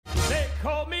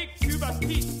call me Cuba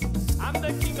Pete. I'm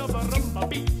the king of the rumba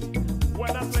beat. When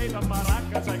I play the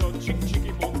maracas, I go chick,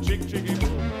 chicky, boom, chick, chicky,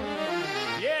 boom.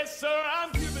 Yes, sir,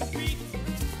 I'm Cuban Pete.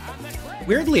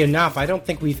 Weirdly enough, I don't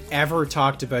think we've ever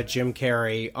talked about Jim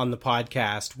Carrey on the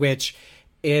podcast, which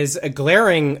is a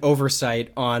glaring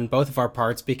oversight on both of our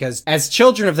parts, because as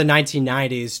children of the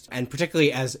 1990s, and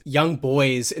particularly as young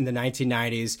boys in the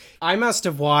 1990s, I must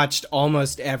have watched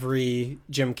almost every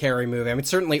Jim Carrey movie. I mean,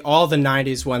 certainly all the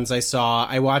 90s ones I saw,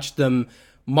 I watched them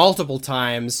multiple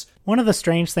times. One of the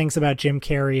strange things about Jim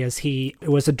Carrey is he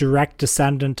was a direct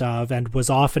descendant of and was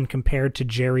often compared to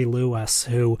Jerry Lewis,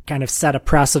 who kind of set a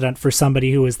precedent for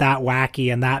somebody who was that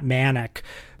wacky and that manic.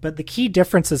 But the key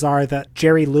differences are that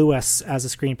Jerry Lewis, as a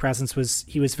screen presence, was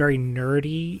very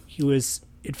nerdy. He was,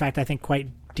 in fact, I think quite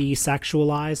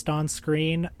desexualized on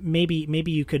screen. Maybe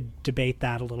you could debate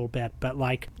that a little bit, but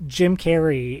like Jim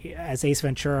Carrey as Ace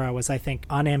Ventura was, I think,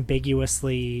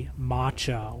 unambiguously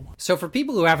macho. So for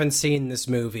people who haven't seen this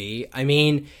movie, I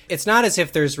mean, it's not as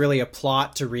if there's really a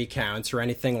plot to recount or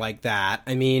anything like that.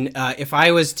 I mean, if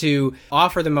I was to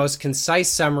offer the most concise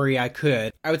summary I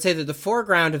could, I would say that the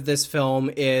foreground of this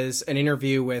film is an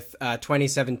interview with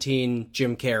 2017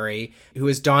 Jim Carrey, who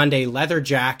has donned a leather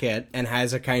jacket and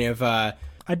has a kind of a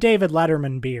David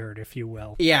Letterman beard, if you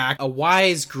will. Yeah, a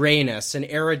wise grayness, an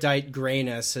erudite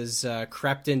grayness has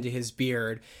crept into his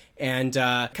beard. And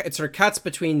it sort of cuts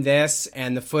between this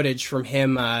and the footage from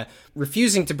him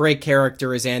refusing to break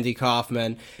character as Andy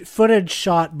Kaufman. Footage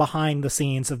shot behind the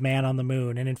scenes of Man on the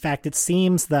Moon. And in fact, it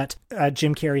seems that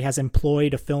Jim Carrey has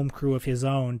employed a film crew of his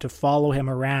own to follow him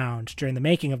around during the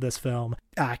making of this film,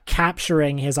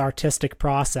 capturing his artistic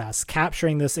process,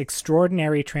 capturing this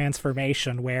extraordinary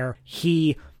transformation where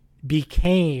he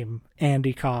became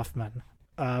Andy Kaufman.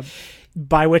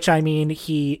 By which I mean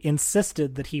he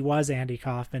insisted that he was Andy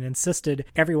Kaufman, insisted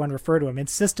everyone refer to him,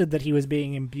 insisted that he was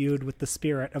being imbued with the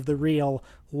spirit of the real,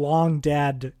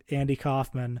 long-dead Andy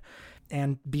Kaufman,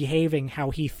 and behaving how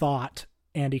he thought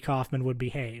Andy Kaufman would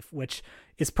behave, which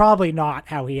is probably not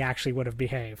how he actually would have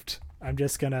behaved. I'm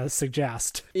just going to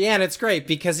suggest. Yeah, and it's great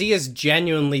because he is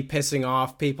genuinely pissing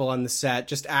off people on the set,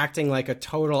 just acting like a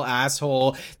total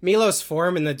asshole. Milos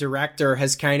Forman, the director,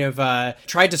 has kind of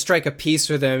tried to strike a peace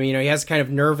with him. You know, he has kind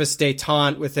of nervous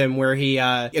detente with him where he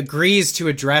agrees to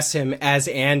address him as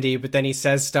Andy, but then he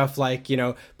says stuff like, you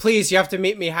know, please, you have to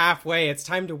meet me halfway. It's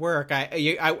time to work.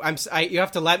 You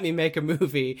have to let me make a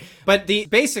movie. But the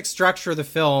basic structure of the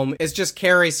film is just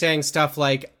Carrey saying stuff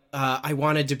like, I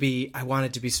wanted to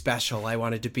be special. I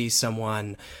wanted to be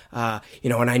someone, and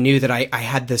I knew that I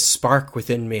had this spark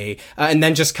within me. And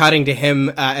then just cutting to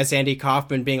him as Andy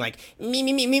Kaufman being like,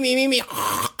 me,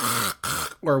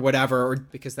 or whatever,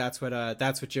 because that's what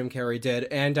Jim Carrey did.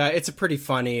 And it's a pretty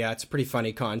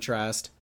funny contrast.